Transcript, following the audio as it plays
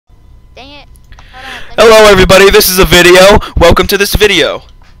Dang it. Hold on. Hello everybody, this is a video. Welcome to this video.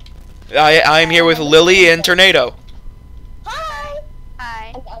 I'm here with Lily and Tornado. Hi!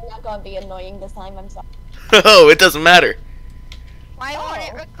 Hi. I'm not gonna be annoying this time, I'm sorry. Oh, it doesn't matter. Why won't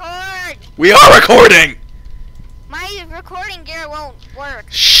it record? We are recording! My recording gear won't work.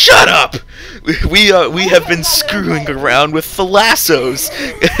 Shut up! We have been screwing around with thalassos,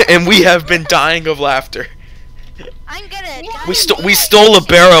 and we have been dying of laughter. I'm gonna We stole a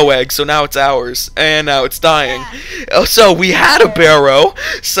barrow egg, so now it's ours, and now it's dying. Oh, so we had a barrow,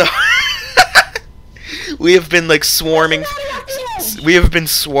 so we have been like swarming. We have been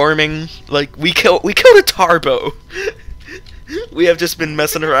swarming. Like we killed a tarbo. We have just been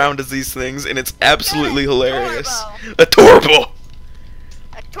messing around as these things, and it's absolutely hilarious. A torbo.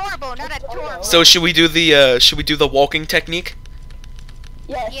 A turbo, not a turbo. So should we do the walking technique?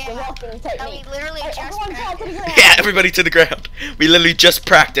 Yes, Yeah. the walking technique. We literally just everyone fall to the ground. Yeah, everybody to the ground. We literally just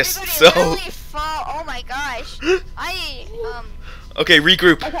practiced. Everybody So literally fall. Oh my gosh. okay,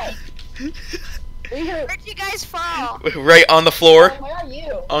 regroup. Okay. Regroup. Where'd you guys fall? Right on the floor. Where are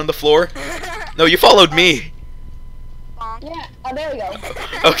you? On the floor. No, you followed me. Bonk. Yeah, oh there we go.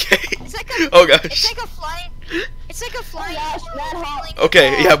 Okay. It's like a, Oh gosh. It's like a flying. It's like a flying. gosh, mad hop. feeling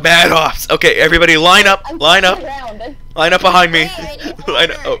Okay, fall. yeah, mad hops. Okay, everybody line up. I'm Line on up. the ground. Line up behind me. Hey, I need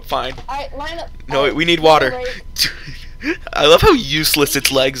Line up. water. Oh, fine. Alright, line up. No, Oh, we need water. wait. I love how useless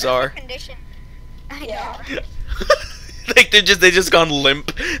its legs are. Condition. I Yeah. know. Like they just gone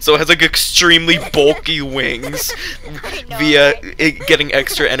limp, so it has like extremely bulky wings I know, via right? it getting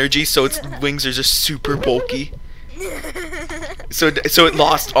extra energy, so its wings are just super bulky. So it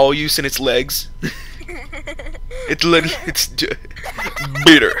lost all use in its legs. It's literally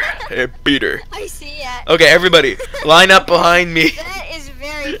beater, beater. I see it. Okay, everybody, line up behind me. That is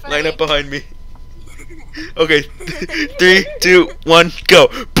very funny. Line up behind me. Okay, 3, 2, 1, go.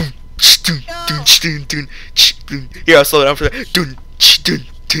 Here, I'll slow it down for that.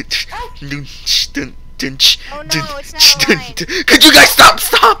 Oh no, it's not aligned. Could you guys stop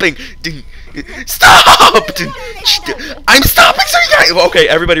stopping? Stop! I'm stopping so you guys. Okay,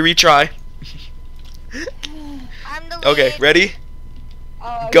 everybody retry. I'm the Okay, lead. ready?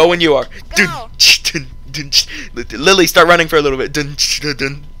 Oh, Go when you are. Go. Lily, start running for a little bit.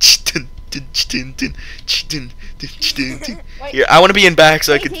 Here, I want to be in back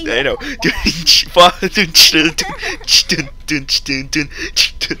so I could. I know. We're gonna go over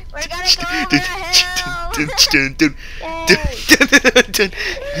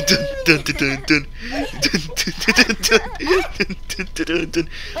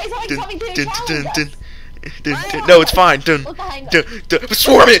a No, it's fine. Look behind us.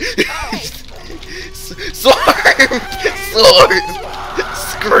 Swarm it! Swarm! Swarm!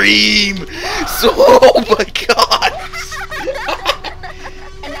 Scream! Oh my god!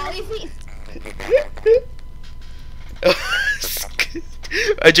 And now we feast.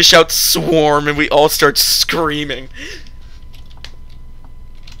 I just shout swarm and we all start screaming.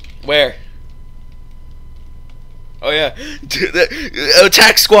 Where? Oh yeah.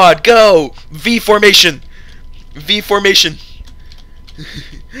 Attack squad, go! V formation. V formation.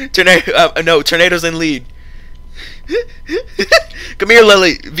 No, Tornado's in lead. Come here,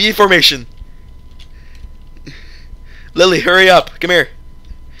 Lily. V formation. Lily, hurry up. Come here.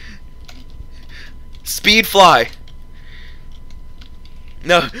 Speed fly.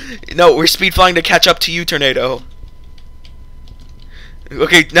 No, we're speed flying to catch up to you, Tornado.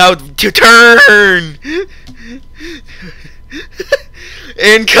 Okay, now to turn.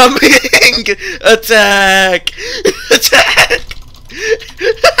 Incoming attack. Attack.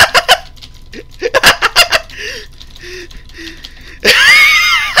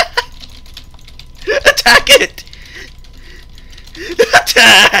 Attack it.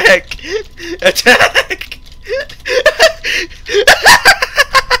 Attack. Attack.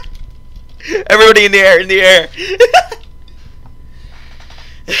 Everybody in the air, in the air.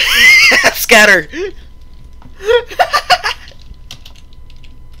 Scatter.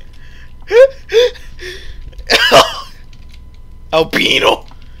 Albino.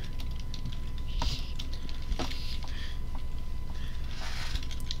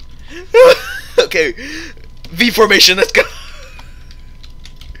 Okay, V formation, let's go.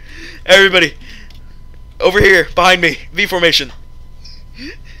 Everybody, over here, behind me, V formation.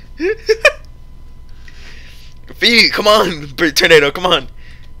 V, come on, Tornado, come on.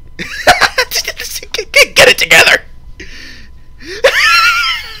 Get it together.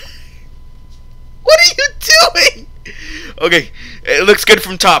 What are you doing? Okay, it looks good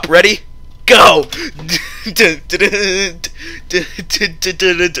from top. Ready? Go!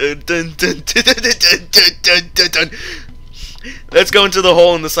 Let's go into the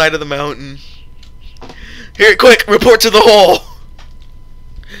hole in the side of the mountain. Here, quick, report to the hole.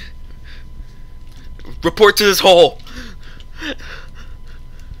 Report to this hole.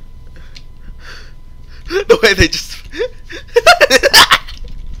 The way they just...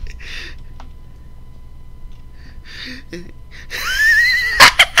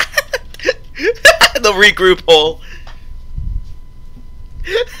 The regroup hole.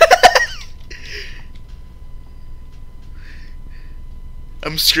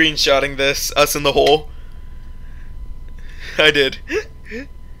 I'm screenshotting this, us in the hole. I did.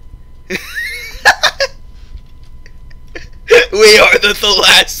 We are the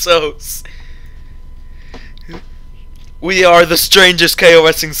Thalassos. We are the strangest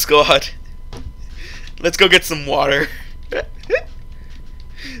KOSing squad. Let's go get some water.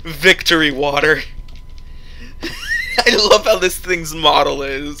 Victory water. I love how this thing's model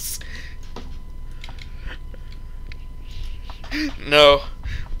is. No.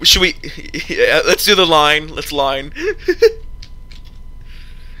 Should we... Yeah, let's do the line. Let's line.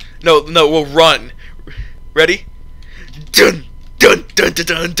 No, we'll run. Ready? Dun dun dun dun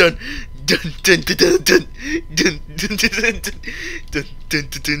dun dun dun dun dun dun dun dun dun dun dun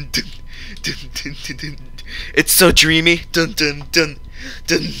dun dun. It's so dreamy. Dun dun dun dun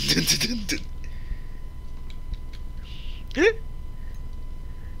dun dun dun.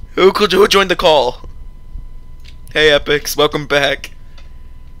 Who joined the call? Hey Epics, welcome back.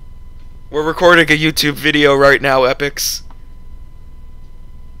 We're recording a YouTube video right now, Epics.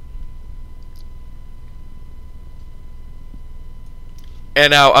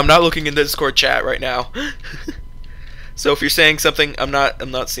 And now I'm not looking in the Discord chat right now. So if you're saying something, I'm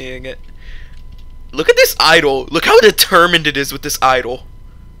not seeing it. Look at this idol. Look how determined it is with this idol.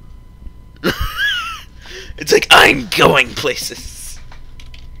 It's like, I'm going places.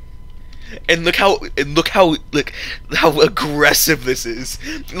 And look how aggressive this is.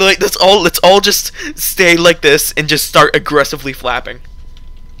 Like, let's all just stay like this and just start aggressively flapping.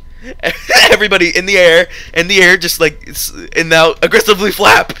 Everybody in the air, just like, and now aggressively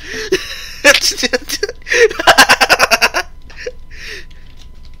flap.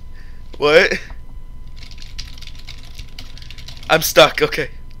 What? I'm stuck. Okay.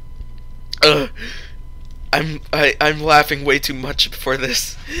 I'm laughing way too much for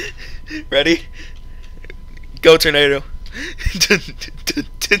this. Ready? Go, tornado.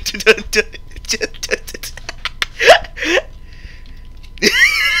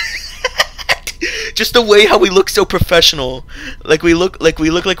 Just the way how we look so professional. Like we look like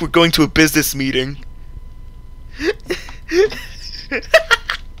we're going to a business meeting.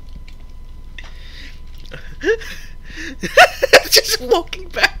 Just walking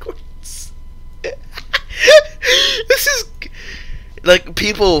backwards. This is like,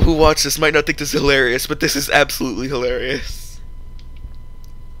 people who watch this might not think this is hilarious, but this is absolutely hilarious.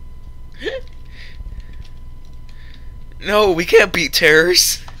 No, we can't beat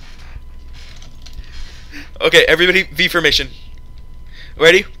terrors. Okay, everybody, V formation.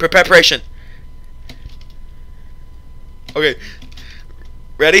 Ready? Preparation. Okay.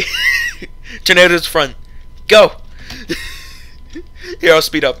 Ready? Tornado's front. Go! Here, I'll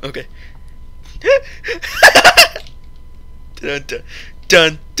speed up. Okay. Dun dun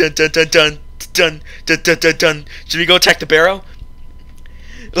dun dun dun dun dun dun dun dun dun dun. Should we go attack the barrow?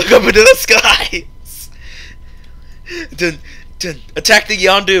 Look up into the skies. Dun dun. Attack the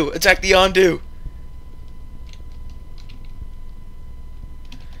Yondu. Attack the Yondu.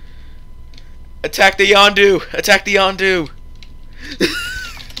 Attack the Yondu. Attack the Yondu.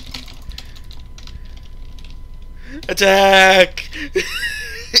 Attack.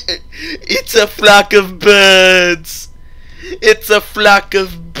 It's a flock of birds. It's a flock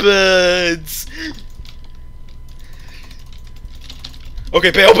of birds.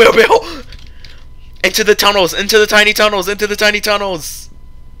 Okay, bail, bail, bail. Into the tunnels, into the tiny tunnels, into the tiny tunnels.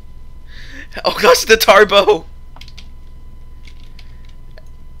 Oh gosh, the tarbo.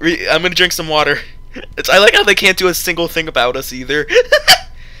 I'm gonna drink some water. I like how they can't do a single thing about us either.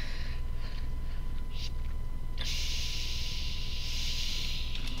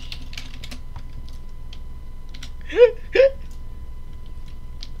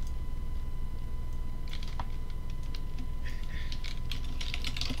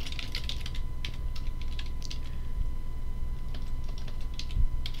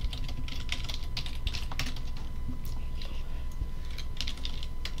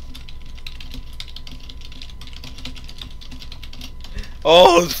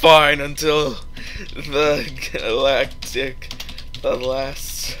 All is fine until the Galactic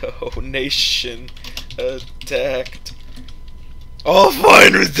Thalassodromeus attacked. All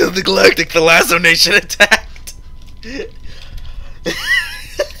fine until the Galactic Thalassodromeus attacked.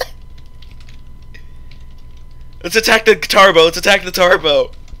 Let's attack the turbo. Let's attack the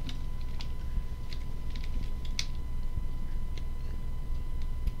turbo.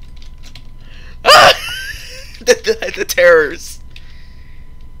 Ah! the terrors.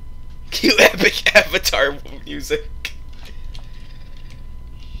 Cue epic avatar music.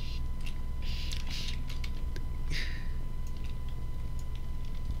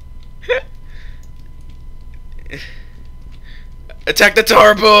 Attack the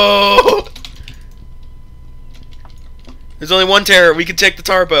turbo! There's only one terror. We can take the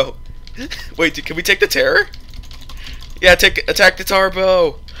turbo. Wait, can we take the terror? Yeah, attack the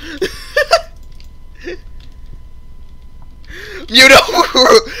turbo.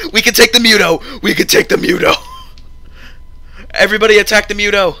 Muto! We can take the Muto. We can take the Muto. Everybody attack the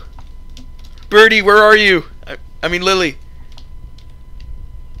Muto. Birdie, where are you? I mean Lily.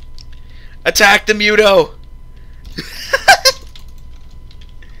 Attack the Muto.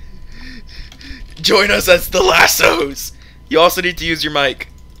 Join us as the lassos. You also need to use your mic.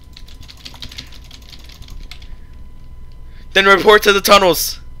 Then report to the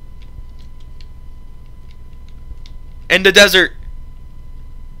tunnels. In the desert.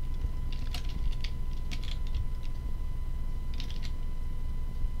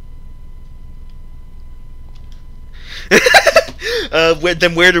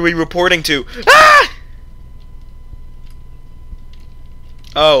 Then where are we reporting to? Ah!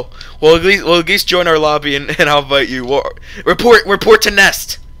 Oh, well at least join our lobby and I'll invite you. Report to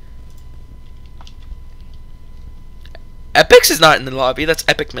Nest. Epix is not in the lobby. That's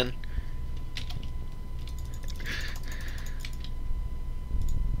Epicman.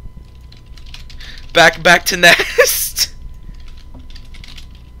 Back to Nest.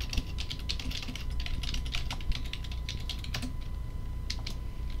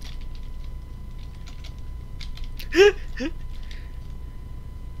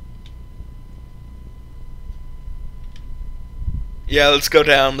 Yeah, let's go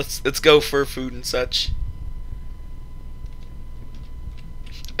down. Let's go for food and such.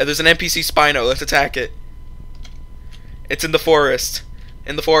 There's an NPC Spino. Let's attack it. It's in the forest.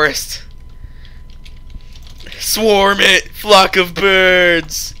 In the forest. Swarm it, flock of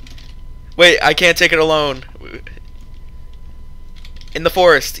birds. Wait, I can't take it alone. In the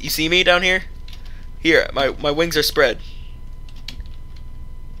forest. You see me down here? Here, my wings are spread.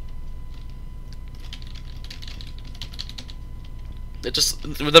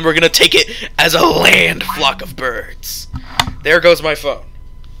 Then we're gonna take it as a land flock of birds. There goes my phone.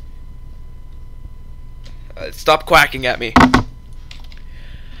 Stop quacking at me.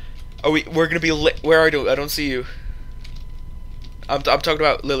 We're gonna be where are you? I don't see you. I'm talking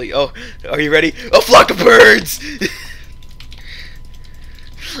about Lily. Oh, are you ready? A flock of birds.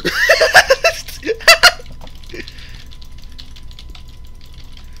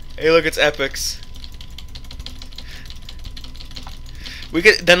 Hey, look, it's Epix.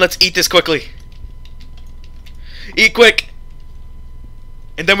 Then let's eat this quickly. Eat quick,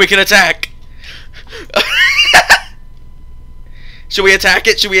 and then we can attack. Should we attack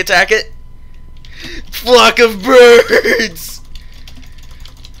it? Should we attack it? Flock of birds!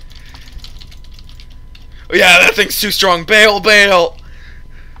 Oh yeah, that thing's too strong. Bail, bail.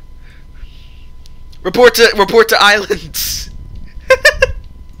 Report to islands.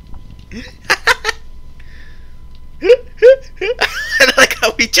 I like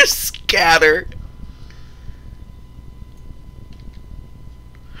how we just scatter.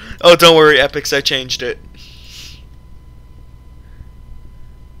 Oh, don't worry, Epix, I changed it.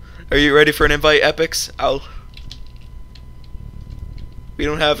 Are you ready for an invite, Epix? We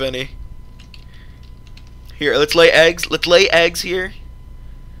don't have any. Here, let's lay eggs. Let's lay eggs here.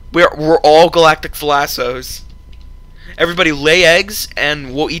 We're all Galactic Thalassos. Everybody lay eggs,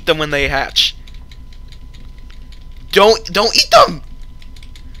 and we'll eat them when they hatch. Don't eat them.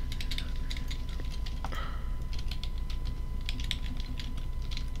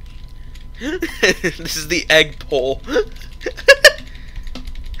 This is the egg pole.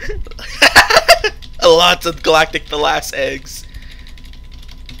 Lots of Galactic Thalass eggs.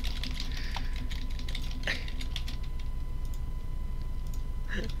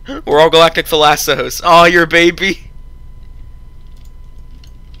 We're all Galactic Thalassos. Oh, you're a baby.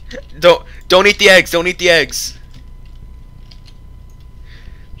 Don't eat the eggs. Don't eat the eggs.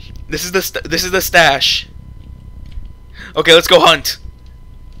 This is the stash. Okay, let's go hunt.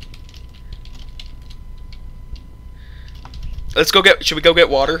 Let's go get. Should we go get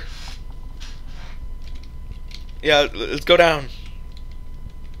water? Yeah, let's go down.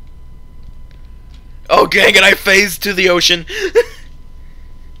 Oh, dang it! I phased to the ocean.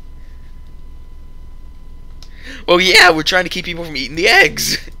 Well, yeah, we're trying to keep people from eating the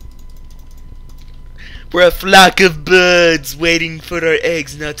eggs. We're a flock of birds waiting for our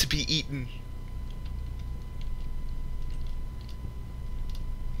eggs not to be eaten.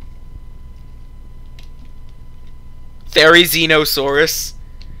 Therizinosaurus.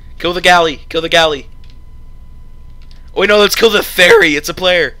 Kill the galley. Kill the galley. Oh, wait, no, let's kill the Theri. It's a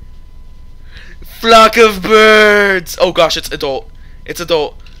player. Flock of birds. Oh, gosh, it's adult. It's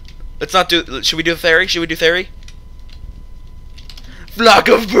adult. Let's not do... Should we do Theri? Should we do Theri? Flock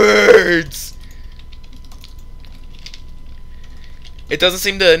of birds. It doesn't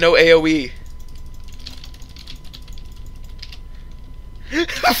seem to know AoE.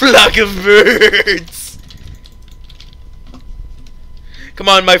 Flock of birds. Come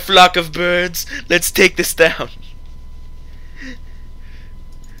on, my flock of birds. Let's take this down.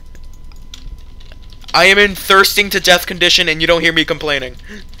 I am in thirsting to death condition and you don't hear me complaining.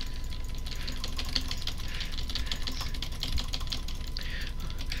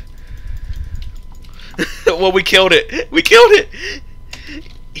 Well, we killed it. We killed it.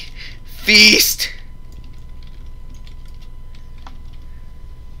 Feast.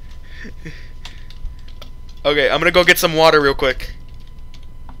 Okay, I'm gonna go get some water real quick.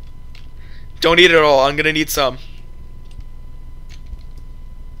 Don't eat it all. I'm gonna need some.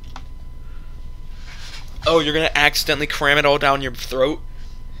 Oh, you're gonna accidentally cram it all down your throat?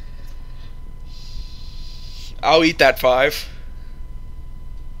 I'll eat that 5.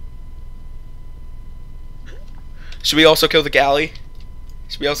 Should we also kill the galley?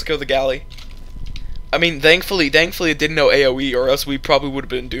 Should we also kill the galley? I mean, thankfully it didn't know AoE, or else we probably would have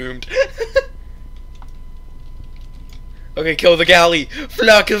been doomed. Okay, kill the galley.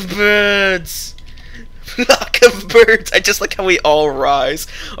 Flock of birds. Flock of birds. I just like how we all rise.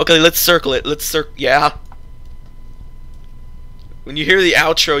 Okay, let's circle it. Let's yeah. When you hear the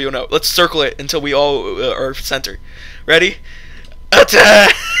outro, you'll know. Let's circle it until we all are centered. Ready?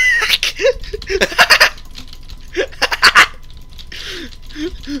 Attack! We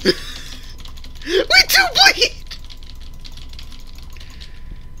do bleed!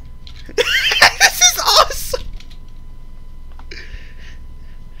 This is awesome!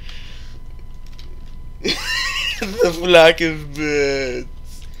 The flock of birds.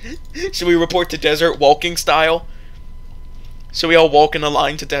 Should we report to desert walking style? Should we all walk in a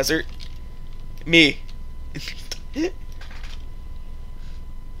line to desert? Me.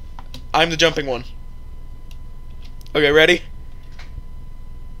 I'm the jumping one. Okay, ready?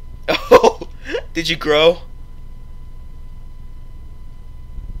 Oh, did you grow?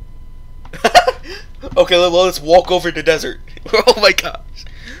 Okay, well, let's walk over to desert. Oh my gosh.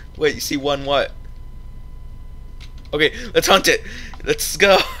 Wait, you see one what? Okay, let's hunt it. Let's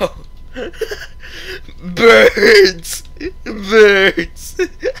go. Birds. Birds.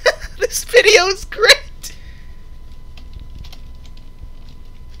 This video is great.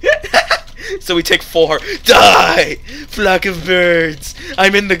 So we take 4. Die! Flock of birds.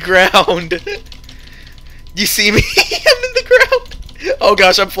 I'm in the ground. You see me? I'm in the ground. Oh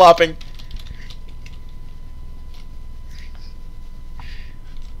gosh, I'm flopping.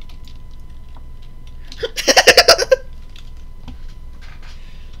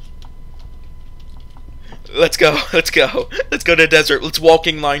 Let's go. Let's go. Let's go to desert. Let's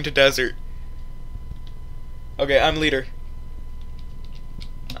walking line to desert. Okay, I'm leader.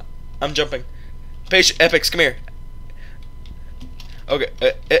 I'm jumping. Epics, come here. Okay,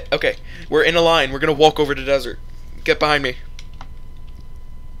 okay. We're in a line. We're gonna walk over to desert. Get behind me.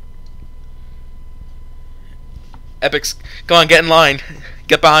 Epics, come on, get in line.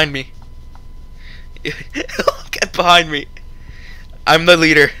 Get behind me. Get behind me. I'm the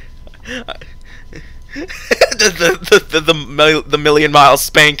leader. the million mile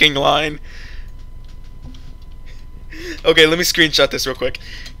spanking line. Okay, let me screenshot this real quick.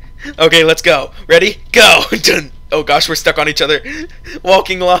 Okay, let's go. Ready? Go! Dun. Oh gosh, we're stuck on each other.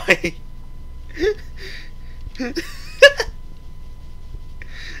 Walking line.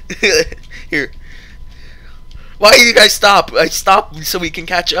 Here. Why do you guys stop? I stopped so we can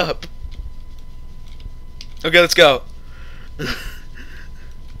catch up. Okay, let's go.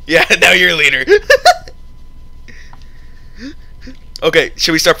 Yeah, now you're leader. Okay,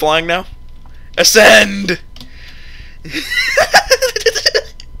 should we start flying now? Ascend!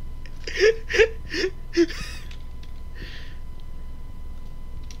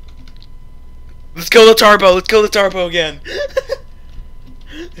 Let's kill the turbo. Let's kill the turbo again.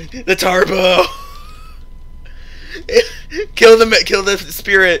 The turbo. Kill the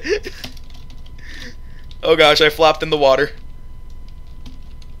spirit. Oh gosh, I flopped in the water.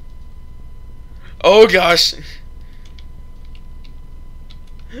 Oh gosh.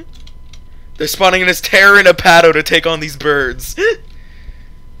 They're spawning in his Pteranopado to take on these birds.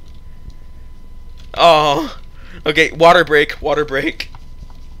 Oh. Okay, water break.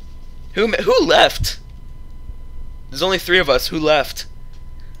 Who left? There's only 3 of us. Who left?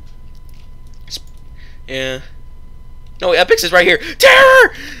 Yeah. No, Epix is right here.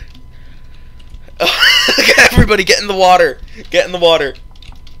 Terror! Oh, everybody, get in the water. Get in the water.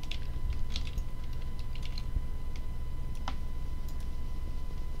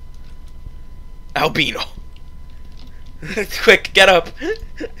 Albino. Quick, get up.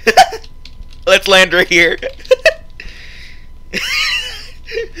 Let's land right here.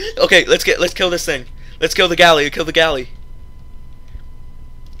 Okay, let's kill this thing. Let's kill the galley.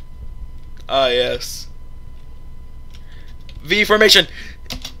 Ah, yes. V formation.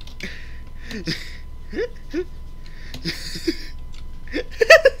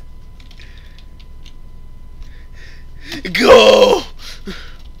 Go.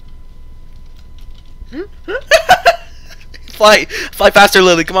 Fly faster,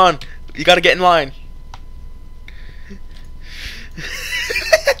 Lily. Come on. You gotta get in line.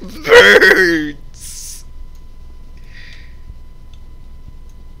 Birds.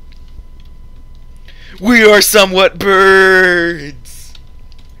 We are somewhat birds.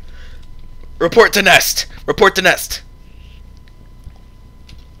 Report to nest. Report to nest,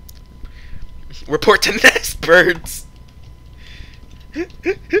 birds.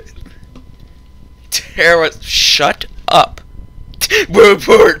 Tara, shut up.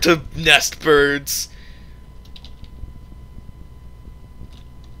 Report to nest, birds.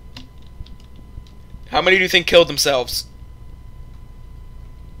 How many do you think killed themselves?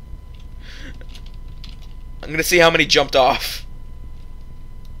 I'm gonna see how many jumped off.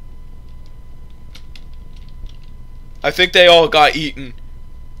 I think they all got eaten.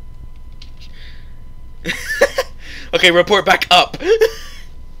 Okay, report back up.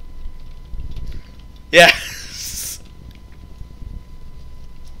 Yes.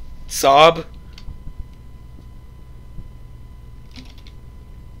 Sob.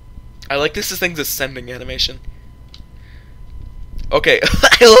 I like this thing's ascending animation. Okay,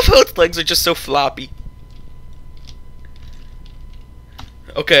 I love how its legs are just so floppy.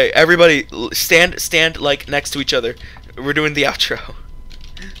 Okay, everybody, stand like next to each other. We're doing the outro.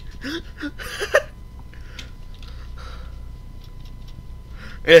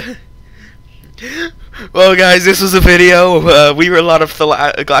 Yeah. Well, guys, this was a video. We were a lot of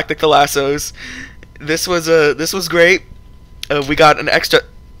Galactic Thalassos. This was great. We got an extra.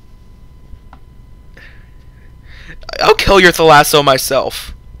 I'll kill your Thalasso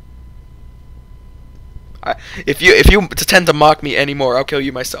myself. If you tend to mock me anymore, I'll kill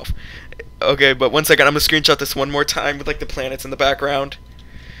you myself. Okay, but 1 second, I'm gonna screenshot this one more time with like the planets in the background.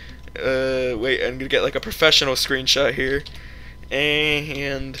 Wait, I'm gonna get like a professional screenshot here,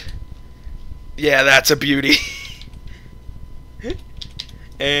 and yeah, that's a beauty.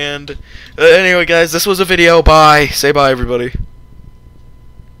 And anyway, guys, this was a video. Bye. Say bye, everybody.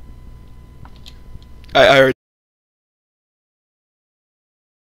 I already.